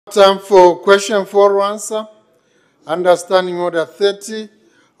Time for question 4 answer. Understanding Order 30.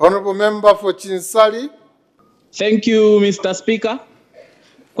 Honorable Member for Chinsali. Thank you, Mr. Speaker.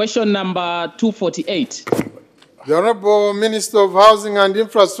 Question number 248. The Honorable Minister of Housing and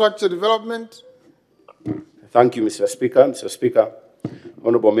Infrastructure Development. Thank you, Mr. Speaker. Mr. Speaker,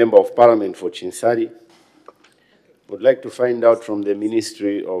 Honorable Member of Parliament for Chinsali, would like to find out from the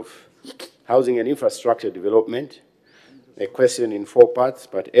Ministry of Housing and Infrastructure Development a question in 4 parts.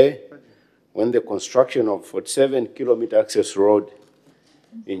 Part A, when the construction of 47-kilometer access road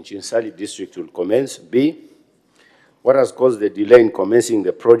in Chinsali district will commence. B, what has caused the delay in commencing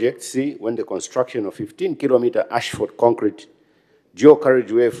the project? C, when the construction of 15-kilometer asphalt concrete dual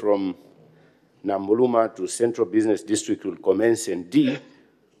carriageway from Nambuluma to Central Business District will commence. And D,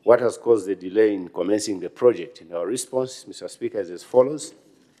 what has caused the delay in commencing the project? In our response, Mr. Speaker, is as follows.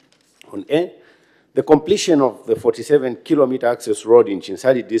 On A, the completion of the 47-kilometer access road in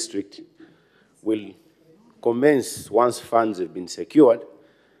Chinsali district will commence once funds have been secured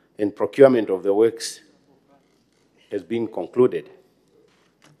and procurement of the works has been concluded.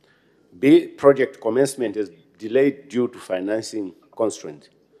 B, project commencement is delayed due to financing constraints.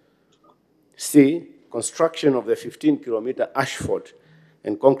 C, construction of the 15-kilometer asphalt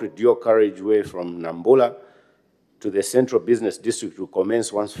and concrete dual carriageway from Nambula to the Central Business District will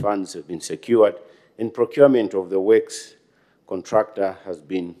commence once funds have been secured and procurement of the works contractor has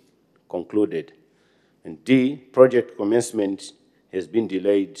been concluded. And D, project commencement has been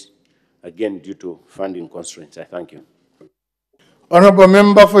delayed, again, due to funding constraints. I thank you. Honorable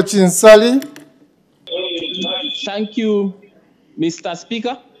Member for Chinsali. Thank you, Mr.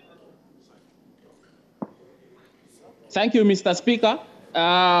 Speaker. Thank you, Mr. Speaker.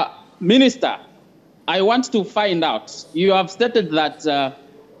 Minister, I want to find out, you have stated that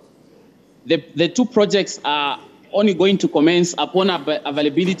the 2 projects are only going to commence upon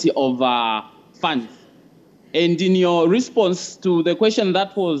availability of funds. And in your response to the question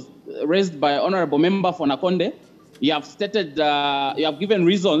that was raised by Honorable Member for Nakonde, you have stated, you have given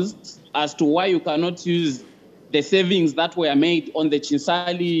reasons as to why you cannot use the savings that were made on the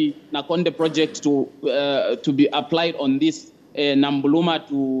Chinsali Nakonde project to be applied on this Nambuluma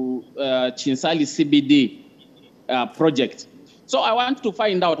to Chinsali CBD project. So I want to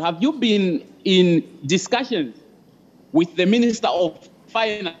find out, have you been in discussions with the Minister of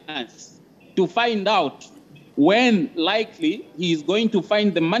Finance to find out when likely he is going to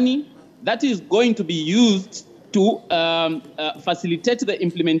find the money that is going to be used to facilitate the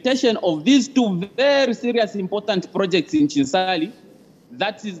implementation of these 2 very serious important projects in Chinsali?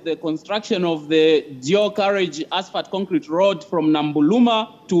 That is the construction of the dual carriage asphalt concrete road from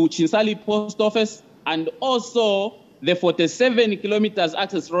Nambuluma to Chinsali Post Office, and also the 47 kilometers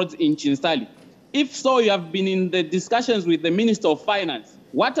access roads in Chinsali. If so, you have been in the discussions with the Minister of Finance.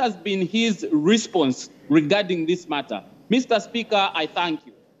 What has been his response regarding this matter? Mr. Speaker, I thank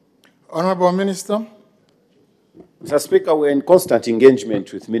you. Honorable Minister. Mr. Speaker, we're in constant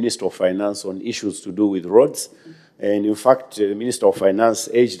engagement with Minister of Finance on issues to do with roads. And in fact, the Minister of Finance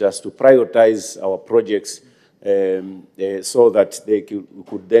urged us to prioritize our projects so that they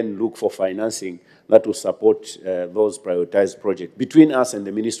could then look for financing that will support those prioritized projects between us and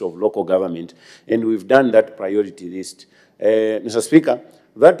the Minister of Local Government. And we've done that priority list. Mr. Speaker,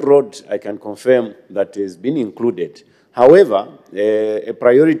 that road, I can confirm that has been included. However, a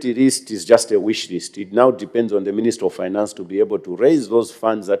priority list is just a wish list. It now depends on the Minister of Finance to be able to raise those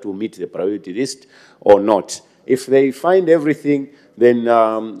funds that will meet the priority list or not. If they find everything, then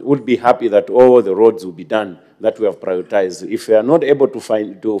we'll be happy that all the roads will be done that we have prioritized. If we are not able to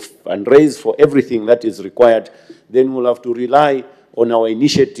fundraise for everything that is required, then we'll have to rely on our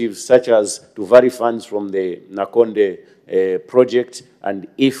initiatives, such as to vary funds from the Nakonde project, and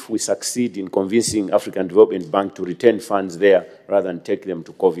if we succeed in convincing African Development Bank to return funds there rather than take them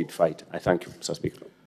to COVID fight. I thank you, Mr. Speaker.